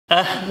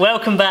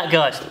Welcome back,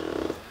 guys.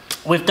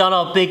 We've done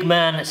our big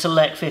man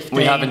select 15.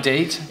 We have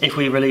indeed. If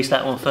we release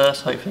that one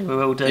first, hopefully we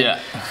will do.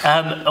 Yeah.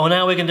 Well,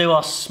 now we're going to do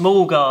our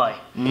small guy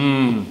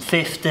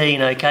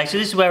 15. Okay, so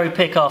this is where we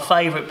pick our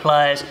favourite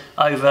players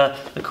over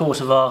the course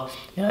of our,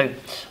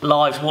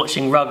 lives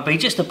watching rugby.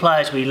 Just the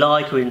players we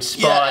like, who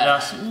inspired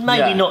us.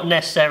 Maybe not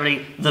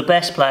necessarily the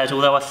best players,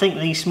 although I think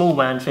these small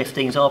man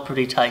 15s are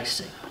pretty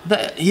tasty.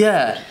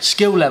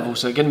 Skill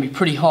levels are going to be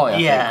pretty high, I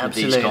think,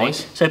 absolutely. with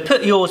these guys. So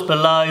put yours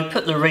below,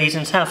 put the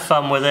reasons, have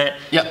fun with it.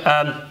 Yep.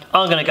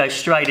 I'm going to go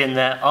straight in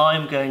there.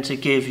 I'm going to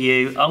give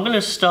you, I'm going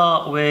to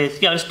start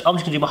with, I'm just going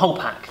to do my whole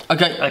pack.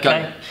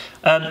 Okay.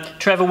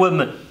 Trevor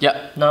Woodman,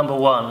 Yep. number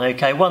 1,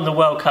 okay, won the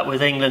World Cup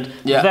with England,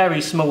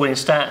 very small in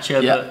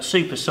stature, but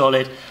super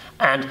solid,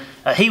 and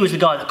he was the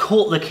guy that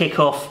caught the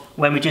kick-off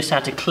when we just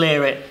had to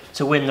clear it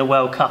to win the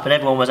World Cup, and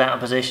everyone was out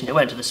of position. It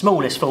went to the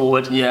smallest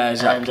forward, and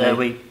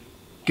we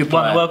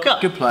won the World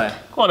Cup. Good player.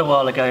 Quite a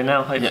while ago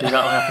now, hopefully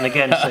that'll happen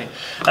again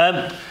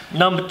soon.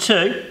 Number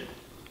 2,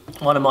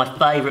 one of my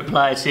favourite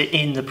players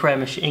in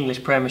the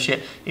English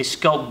Premiership is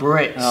Scott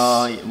Brits.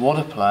 Oh, what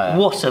a player!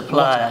 What a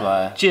player!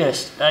 What a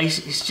player!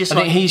 He's just. I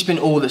think he's been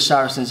all that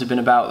Saracens have been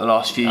about the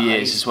last few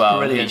years as well.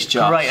 Brilliant, he's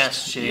just, great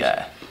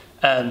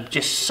attitude.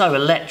 Just so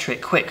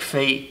electric, quick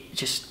feet.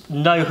 Just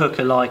no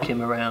hooker like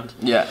him around.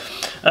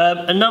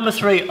 And number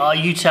 3,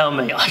 you tell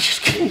me. I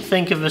just couldn't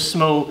think of a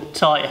small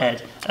tight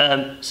head.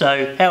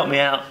 So help me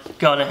out.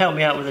 Go on, help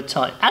me out with a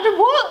tight. Adam,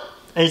 what?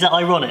 Is that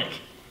ironic?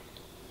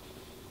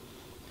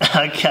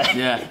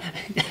 Okay.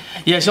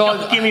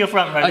 So give me your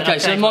front row. Okay,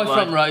 so my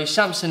front row,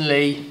 Samson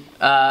Lee,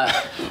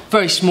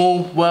 very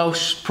small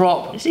Welsh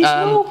prop. Is he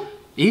small?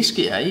 He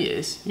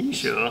is. Are you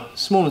sure?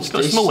 Small and he's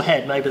got a small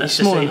head. Maybe that's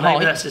deceived.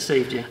 Maybe that's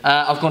deceived you.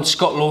 I've gone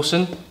Scott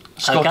Lawson,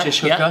 Scottish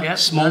hooker,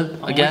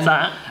 small again.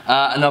 That.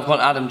 And I've gone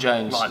Adam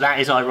Jones. Right, that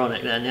is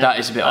ironic then. Yeah? That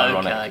is a bit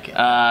ironic.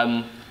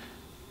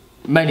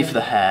 Mainly for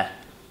the hair.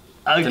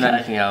 Than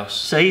anything else.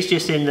 So he's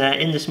just in there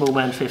in the small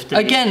man 15.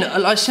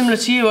 Again, like similar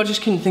to you, I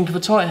just couldn't think of a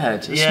tight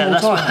head.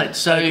 That's right.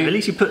 So at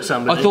least you put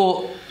somebody. I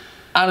thought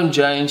Adam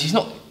Jones. He's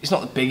not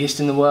the biggest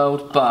in the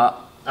world, but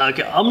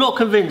I'm not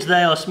convinced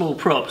they are small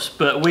props,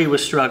 but we were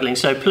struggling.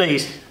 So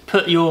please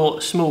put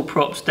your small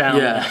props down.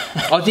 There.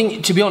 I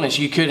think, to be honest,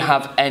 you could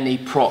have any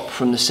prop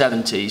from the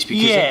 70s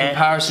because in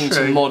comparison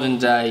to modern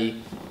day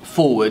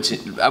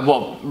forwards,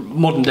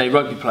 modern day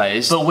rugby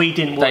players, but we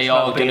didn't watch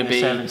rugby in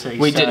the 70s.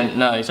 We didn't,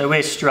 no. So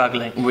we're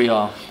struggling. We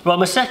are. Right,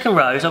 my second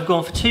row is I've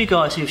gone for 2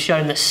 guys who've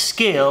shown that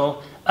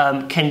skill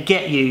can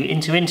get you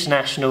into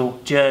international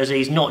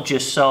jerseys, not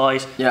just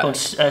size.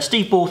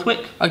 Steve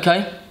Borthwick.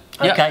 Okay.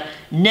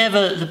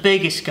 Never the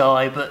biggest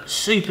guy, but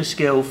super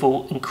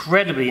skillful,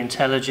 incredibly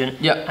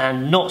intelligent,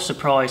 and not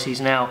surprised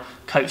he's now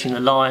coaching the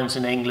Lions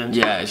in England.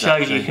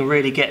 Shows you can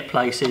really get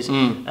places,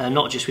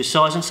 not just with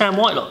size. And Sam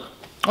Whitelock.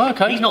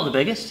 He's not the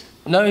biggest.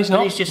 No, he's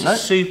not. He's just a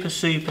super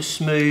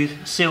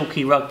smooth,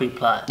 silky rugby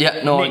player. I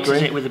agree.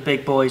 Mixes it with the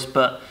big boys,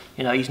 but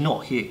he's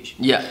not huge.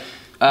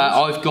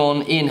 I've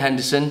gone Ian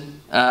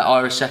Henderson,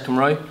 Irish second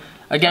row.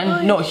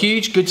 Again, not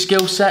huge, good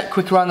skill set,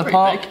 quick around the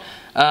park.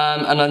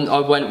 And then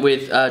I went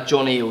with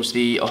John Eales,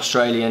 the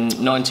Australian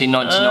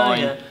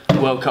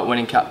 1999 World Cup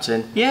winning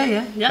captain.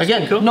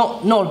 Again, cool.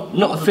 not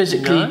the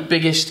physically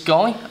biggest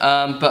guy,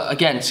 but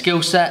again,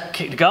 skill set,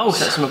 kick the goals,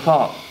 sets him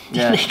apart.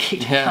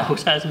 Kick the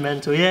goals, that's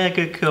mental.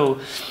 Good call.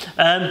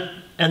 And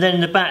then in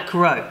the back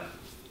row,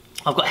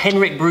 I've got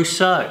Henrik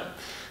Brousseau.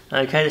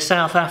 Okay, the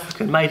South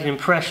African made an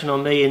impression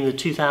on me in the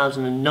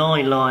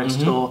 2009 Lions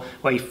tour,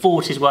 where he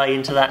fought his way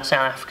into that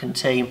South African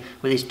team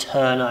with his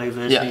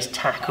turnovers and his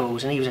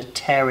tackles, and he was a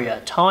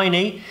terrier,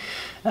 tiny,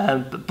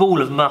 but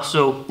ball of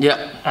muscle.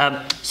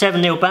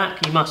 7-0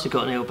 back. You must have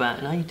got Neil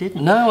back. No, you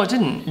didn't. No, I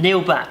didn't.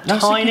 Neil back.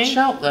 That's tiny. A good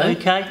shout, though.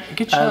 Okay,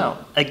 good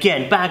shout.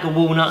 Again, bag of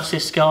walnuts.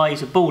 This guy.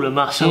 He's a ball of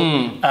muscle.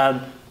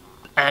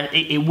 And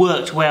it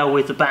worked well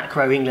with the back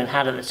row England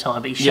had at the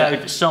time, but he showed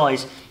that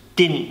size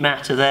didn't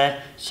matter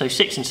there. So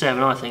 6 and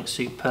 7, I think,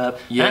 superb.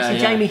 Actually,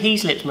 Jamie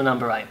Heaslip's my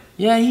number 8.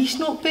 He's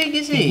not big,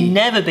 is he? He's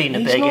never been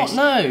the biggest.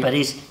 Not, no. But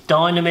his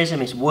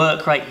dynamism, his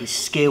work rate, his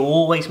skill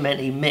always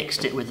meant he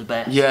mixed it with the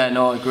best.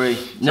 I agree.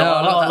 So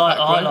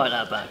I like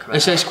that back row.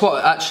 So it's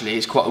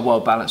quite a well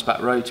balanced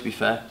back row, to be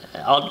fair.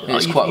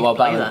 It's quite well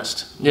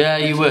balanced.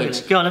 You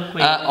would. Go on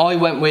then. I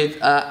went with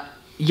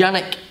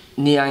Yannick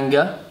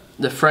Nianga,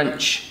 the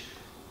French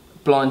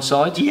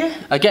blindside.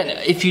 Again,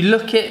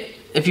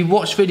 if you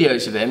watch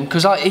videos of him,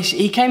 because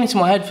he came into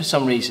my head for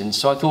some reason,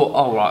 so I thought,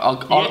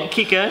 I'll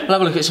keep going. I'll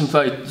have a look at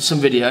some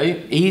video.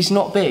 He's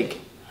not big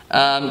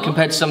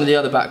compared to some of the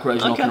other back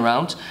rows knocking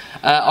around.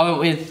 I went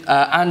with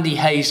Andy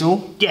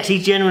Hazel. Yes,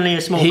 he's generally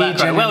a small back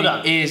row. Well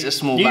done. He is a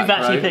small back row. You've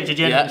actually picked a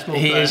generally small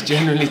He player. is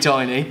generally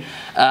tiny.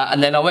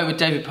 And then I went with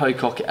David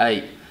Pocock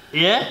at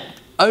 8.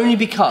 Only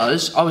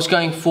because I was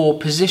going for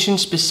position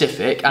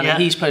specific,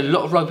 and he's played a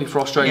lot of rugby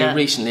for Australia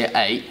recently at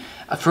 8.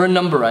 For a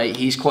number 8,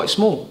 he's quite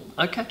small.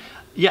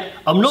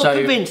 I'm not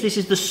convinced this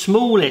is the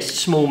smallest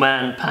small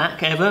man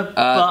pack ever,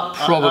 but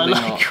probably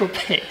I like your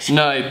picks.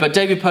 No, but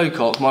David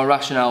Pocock, my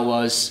rationale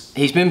was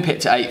he's been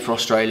picked at 8 for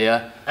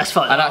Australia. That's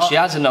fine. And actually,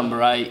 as a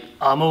number 8,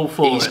 I'm all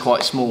for he's it.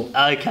 quite small.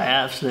 Okay,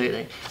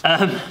 absolutely.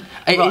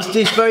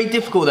 It's very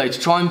difficult though to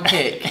try and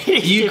pick.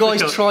 You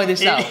guys try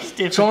this out.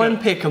 Try and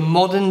pick a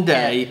modern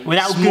day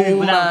without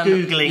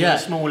googling the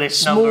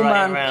smallest number 8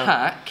 man around.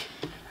 pack.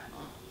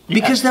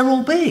 Because they're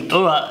all big.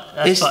 All right,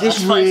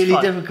 it's really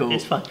difficult.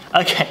 It's fine.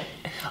 Okay,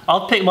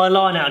 I'll pick my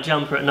line-out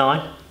jumper at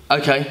 9.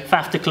 Okay.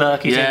 Faf de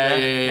Klerk is in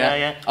there.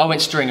 Yeah. I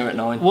went stringer at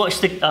 9. Watch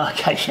the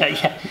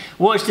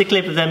Watch the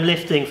clip of them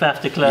lifting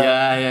Faf de Klerk.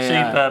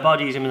 Superb. I'd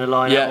use him in the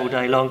line-out all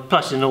day long.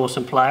 Plus, he's an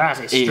awesome player, as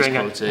is Stringer.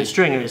 And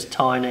Stringer is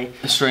tiny.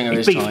 He's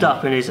beefed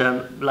up in his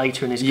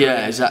later in his career.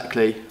 Yeah,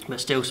 exactly. But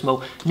still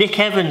small. Nick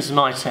Evans,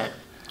 my 10.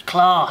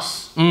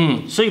 Class.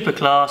 Super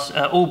class.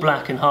 All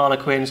black and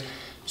Harlequins.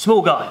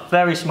 Small guy,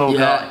 very small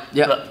guy,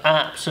 but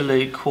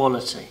absolute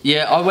quality.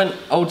 Yeah, I went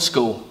old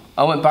school.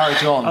 I went Barry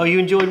John. Oh, you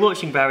enjoyed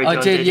watching Barry John?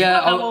 I did,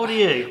 yeah. How old are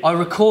you? I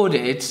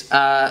recorded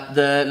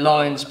the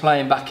Lions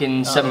playing back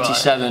in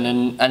 '77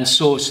 and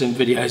saw some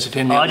videos of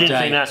him the other day. I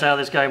didn't think that's how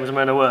this game was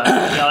meant to work.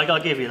 Yeah, I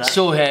gotta give you that.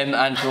 Saw him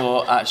and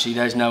thought, actually,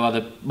 there's no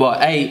other. Well,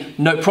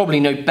 probably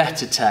no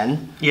better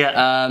 10.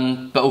 Yeah.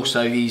 But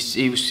also,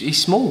 he's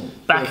small.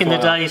 Back in the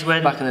days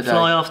when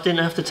fly-offs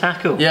didn't have to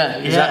tackle. Yeah,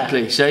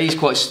 exactly. So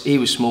he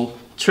was small.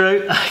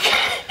 True.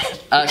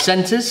 Okay.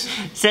 Centres.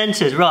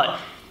 Centres, right.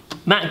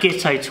 Matt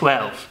Gitto,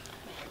 12.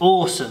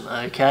 Awesome,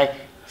 okay.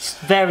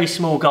 Very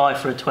small guy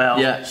for a 12.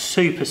 Yeah.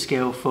 Super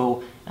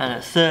skillful. And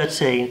at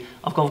 13,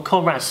 I've gone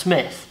Conrad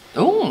Smith.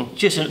 Ooh.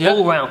 Just an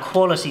all-round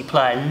quality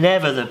player,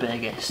 never the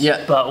biggest,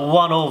 but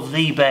one of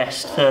the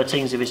best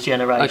 13s of his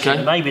generation.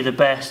 Okay. Maybe the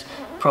best,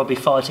 probably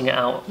fighting it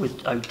out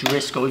with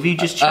O'Driscoll. If you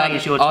just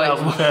change your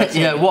 12 and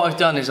 13. Yeah, what I've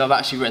done is I've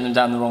actually written them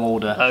down in the wrong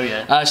order. Oh,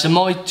 yeah. So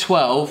my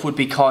 12 would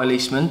be Kyle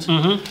Eastman.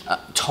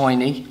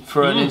 Tiny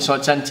for an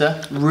inside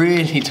centre,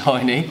 really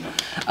tiny.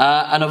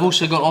 And I've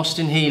also got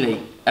Austin Healy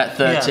at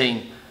 13.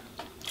 Yeah.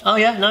 Oh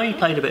yeah, no, he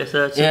played a bit of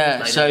 13.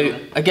 Yeah, so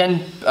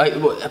again,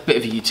 a bit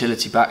of a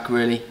utility back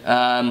really.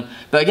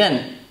 But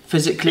again,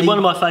 physically, one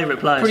of my favourite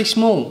players. Pretty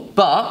small,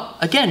 but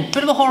again,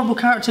 bit of a horrible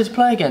character to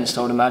play against,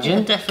 I would imagine.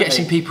 Yeah, definitely. Gets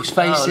in people's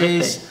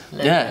faces.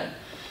 Lippy. Yeah.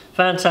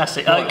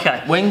 Fantastic,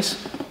 okay. Wings?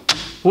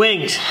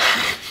 Wings.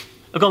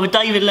 I've gone with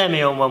David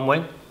Lemmy on one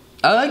wing.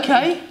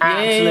 Okay.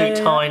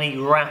 Absolute tiny,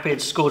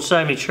 rapid, scored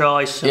so many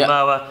tries,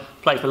 Samoa,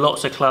 played for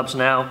lots of clubs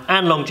now,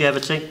 and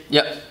longevity.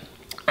 Yep.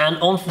 And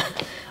on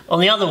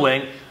the other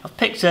wing, I've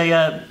picked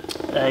a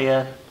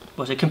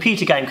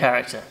computer game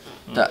character.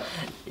 That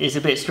is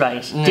a bit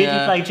strange. Did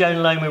you play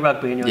Joan Lomi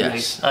rugby in your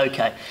youth?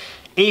 Okay.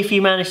 If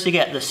you manage to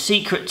get the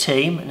secret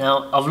team,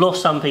 now I've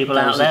lost some people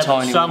out there,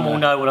 but some will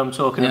know what I'm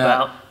talking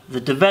about.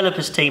 The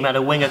developers team had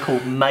a winger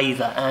called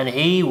Mather, and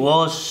he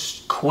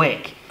was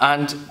quick.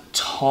 And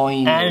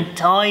tiny.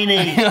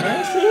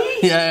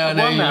 Yeah, I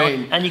know what you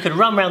mean. And you could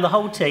run around the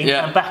whole team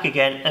and back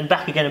again and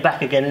back again and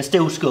back again and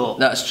still score.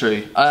 That's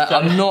true.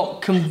 I'm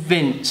not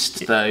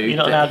convinced though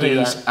that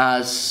he's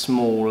as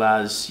small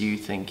as you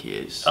think he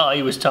is. Oh,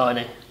 he was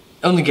tiny.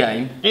 On the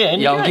game? Yeah,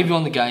 I'll give you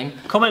on the game.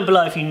 Comment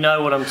below if you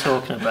know what I'm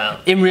talking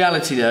about. In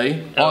reality though,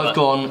 I've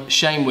gone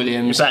Shane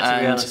Williams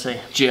and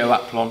Gio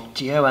Aplon.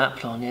 Gio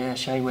Aplon, yeah,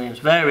 Shane Williams.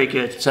 Very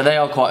good. So they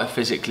are quite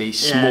physically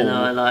small. Yeah,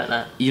 no, I like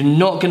that. You're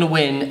not going to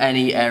win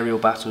any aerial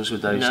battles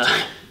with those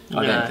two,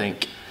 I don't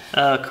think.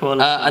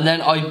 Cool. And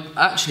then I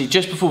actually,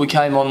 just before we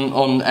came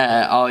on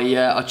air,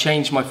 I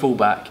changed my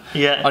fullback.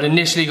 Yeah. I'd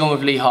initially gone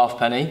with Lee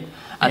Halfpenny,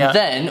 and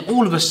then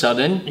all of a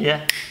sudden,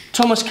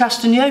 Thomas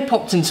Castagnet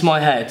popped into my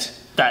head.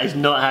 That is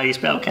not how you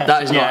spell Castagnet.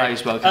 That is not how you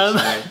spell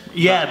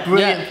Castagnet.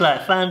 Brilliant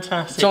player,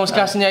 fantastic. Thomas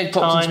Castagnet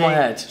popped into my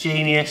head.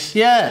 Genius.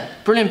 Yeah,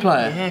 brilliant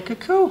player. Yeah, good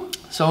call.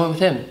 So I went with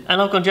him.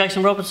 And I've gone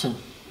Jason Robertson.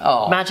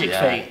 Oh, Magic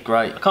feet.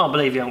 Great. I can't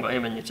believe you haven't got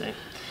him in your team.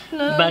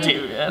 No. Magic.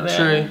 True.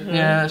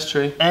 Yeah, that's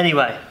true.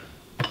 Anyway,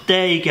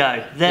 there you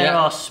go. There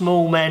are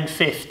small men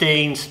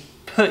 15s.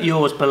 Put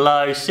yours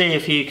below. See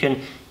if you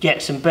can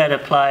get some better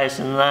players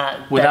than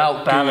that.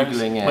 Without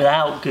googling it.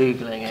 Without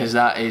googling it. Because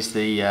that is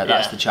the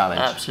that's the challenge.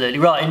 Absolutely.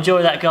 Right.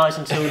 Enjoy that, guys.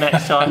 Until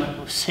next time.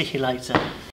 We'll see you later.